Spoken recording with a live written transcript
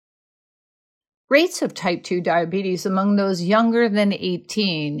Rates of type 2 diabetes among those younger than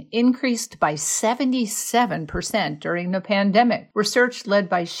 18 increased by 77% during the pandemic. Research led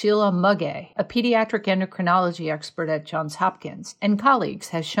by Sheila Mugge, a pediatric endocrinology expert at Johns Hopkins, and colleagues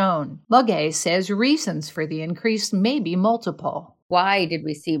has shown. Mugge says reasons for the increase may be multiple. Why did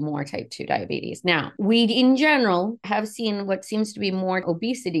we see more type 2 diabetes? Now, we in general have seen what seems to be more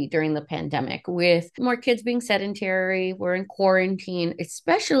obesity during the pandemic, with more kids being sedentary, we're in quarantine,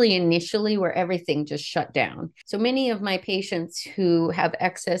 especially initially where everything just shut down. So many of my patients who have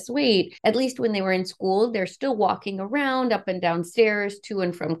excess weight, at least when they were in school, they're still walking around up and down stairs, to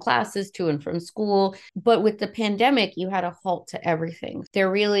and from classes, to and from school. But with the pandemic, you had a halt to everything.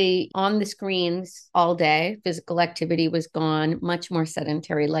 They're really on the screens all day. Physical activity was gone, much more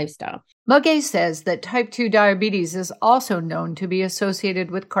sedentary lifestyle. Mugge says that type 2 diabetes is also known to be associated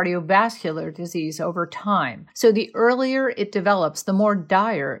with cardiovascular disease over time. So the earlier it develops, the more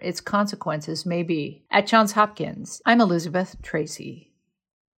dire its consequences may be. At Johns Hopkins, I'm Elizabeth Tracey.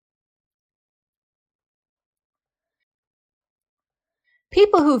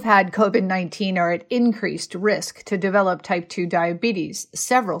 People who've had COVID-19 are at increased risk to develop type 2 diabetes,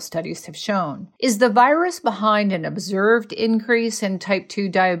 several studies have shown. Is the virus behind an observed increase in type 2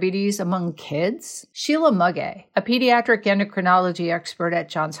 diabetes among kids? Sheila Mugge, a pediatric endocrinology expert at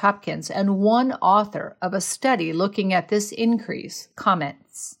Johns Hopkins and one author of a study looking at this increase,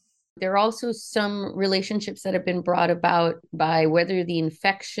 comments. There are also some relationships that have been brought about by whether the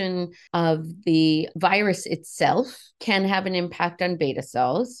infection of the virus itself can have an impact on beta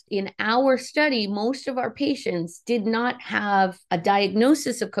cells. In our study, most of our patients did not have a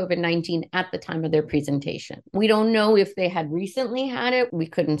diagnosis of COVID-19 at the time of their presentation. We don't know if they had recently had it. We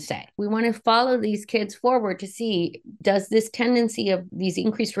couldn't say. We want to follow these kids forward to see, does this tendency of these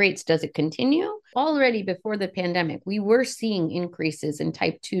increased rates, does it continue? Already before the pandemic, we were seeing increases in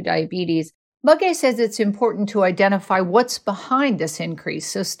type 2 diabetes. Mugge says it's important to identify what's behind this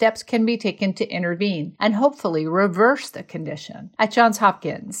increase so steps can be taken to intervene and hopefully reverse the condition. At Johns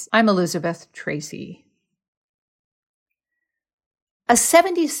Hopkins, I'm Elizabeth Tracey. A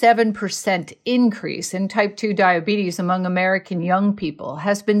 77% increase in type 2 diabetes among American young people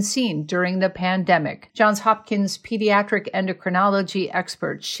has been seen during the pandemic. Johns Hopkins pediatric endocrinology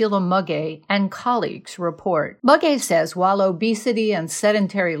expert Sheila Mugge and colleagues report. Mugge says while obesity and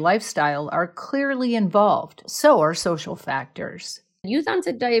sedentary lifestyle are clearly involved, so are social factors. Youth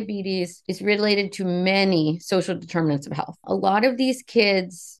onset diabetes is related to many social determinants of health. A lot of these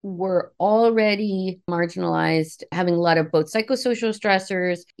kids were already marginalized, having a lot of both psychosocial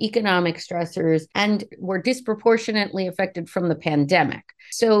stressors, economic stressors, and were disproportionately affected from the pandemic.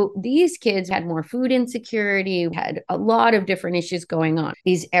 So these kids had more food insecurity, had a lot of different issues going on.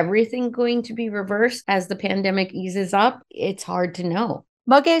 Is everything going to be reversed as the pandemic eases up? It's hard to know.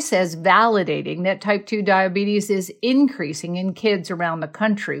 Mugge says validating that type 2 diabetes is increasing in kids around the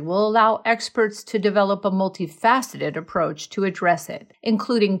country will allow experts to develop a multifaceted approach to address it,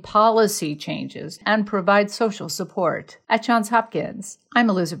 including policy changes and provide social support. At Johns Hopkins, I'm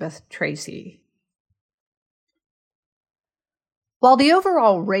Elizabeth Tracey. While the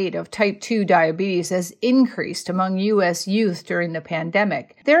overall rate of type 2 diabetes has increased among U.S. youth during the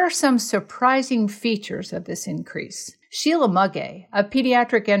pandemic, there are some surprising features of this increase. Sheila Mugge, a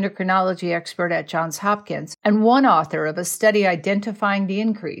pediatric endocrinology expert at Johns Hopkins and one author of a study identifying the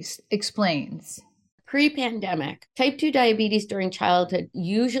increase, explains. Pre-pandemic, type 2 diabetes during childhood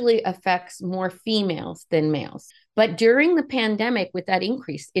usually affects more females than males. But during the pandemic, with that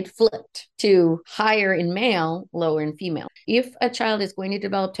increase, it flipped to higher in male, lower in female. If a child is going to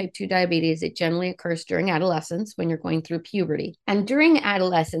develop type 2 diabetes, it generally occurs during adolescence when you're going through puberty. And during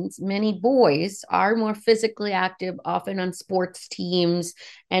adolescence, many boys are more physically active, often on sports teams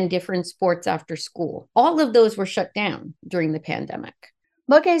and different sports after school. All of those were shut down during the pandemic.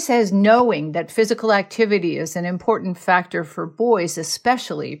 Mugge says knowing that physical activity is an important factor for boys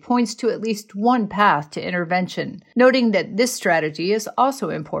especially points to at least one path to intervention, noting that this strategy is also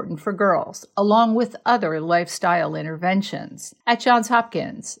important for girls, along with other lifestyle interventions. At Johns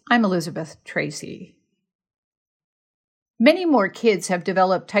Hopkins, I'm Elizabeth Tracey. Many more kids have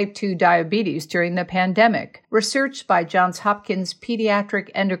developed type 2 diabetes during the pandemic. Research by Johns Hopkins pediatric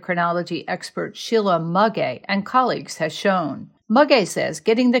endocrinology expert Sheila Mugge and colleagues has shown. Mugge says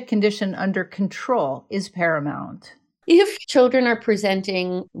getting the condition under control is paramount. If children are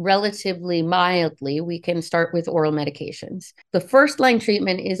presenting relatively mildly, we can start with oral medications. The first line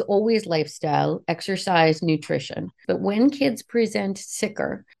treatment is always lifestyle, exercise, nutrition. But when kids present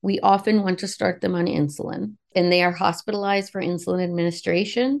sicker, we often want to start them on insulin. and they are hospitalized for insulin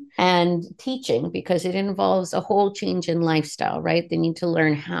administration and teaching, because it involves a whole change in lifestyle, right? They need to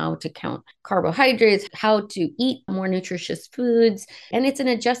learn how to count carbohydrates, how to eat more nutritious foods, and it's an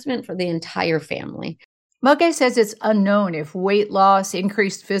adjustment for the entire family. Mulgay says it's unknown if weight loss,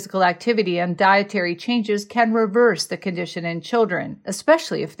 increased physical activity, and dietary changes can reverse the condition in children,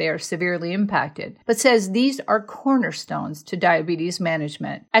 especially if they are severely impacted, but says these are cornerstones to diabetes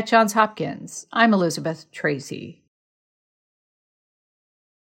management. At Johns Hopkins, I'm Elizabeth Tracey.